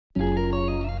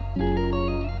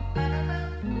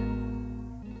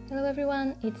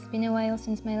everyone, it's been a while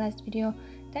since my last video.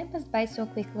 Time passed by so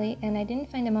quickly and I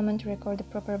didn't find a moment to record a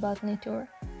proper balcony tour.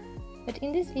 But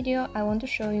in this video I want to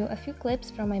show you a few clips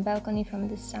from my balcony from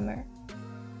this summer.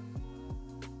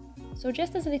 So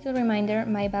just as a little reminder,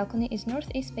 my balcony is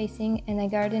northeast facing and I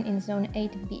garden in zone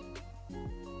 8B.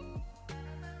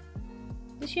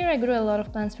 This year I grew a lot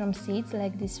of plants from seeds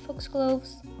like these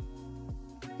foxgloves,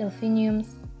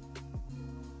 delphiniums,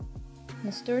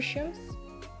 nasturtiums,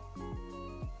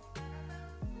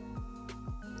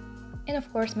 and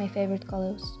of course my favorite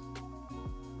colors.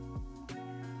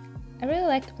 I really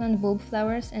like to plant bulb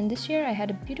flowers, and this year I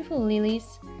had beautiful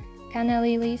lilies, canna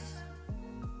lilies,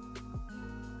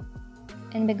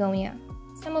 and begonia.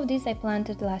 Some of these I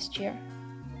planted last year.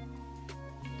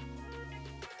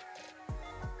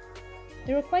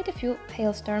 There were quite a few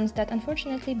hailstorms that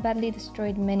unfortunately badly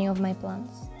destroyed many of my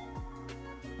plants.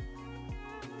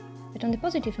 But on the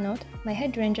positive note, my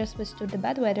hydrangeas withstood the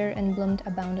bad weather and bloomed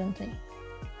abundantly.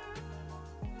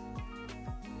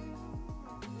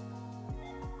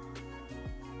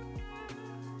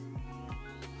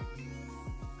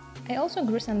 I also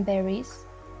grew some berries,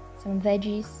 some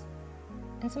veggies,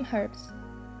 and some herbs.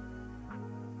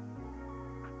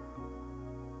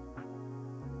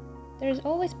 There is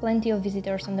always plenty of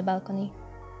visitors on the balcony.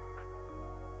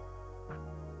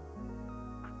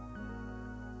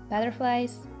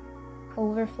 Butterflies,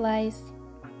 hoverflies,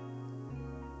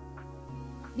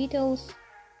 beetles,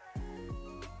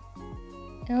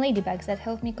 and ladybugs that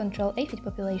help me control aphid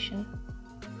population.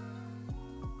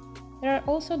 There are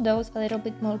also those a little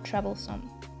bit more troublesome.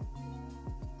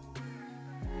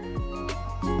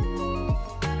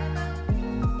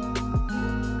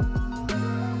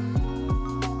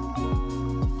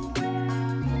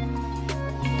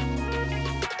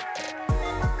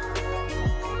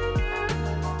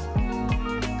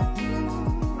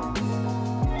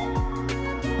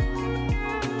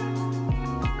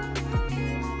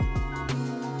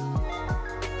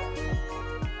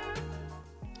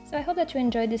 So I hope that you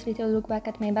enjoyed this little look back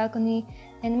at my balcony,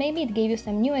 and maybe it gave you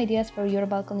some new ideas for your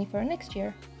balcony for next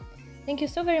year. Thank you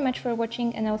so very much for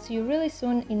watching, and I'll see you really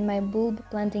soon in my bulb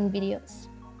planting videos.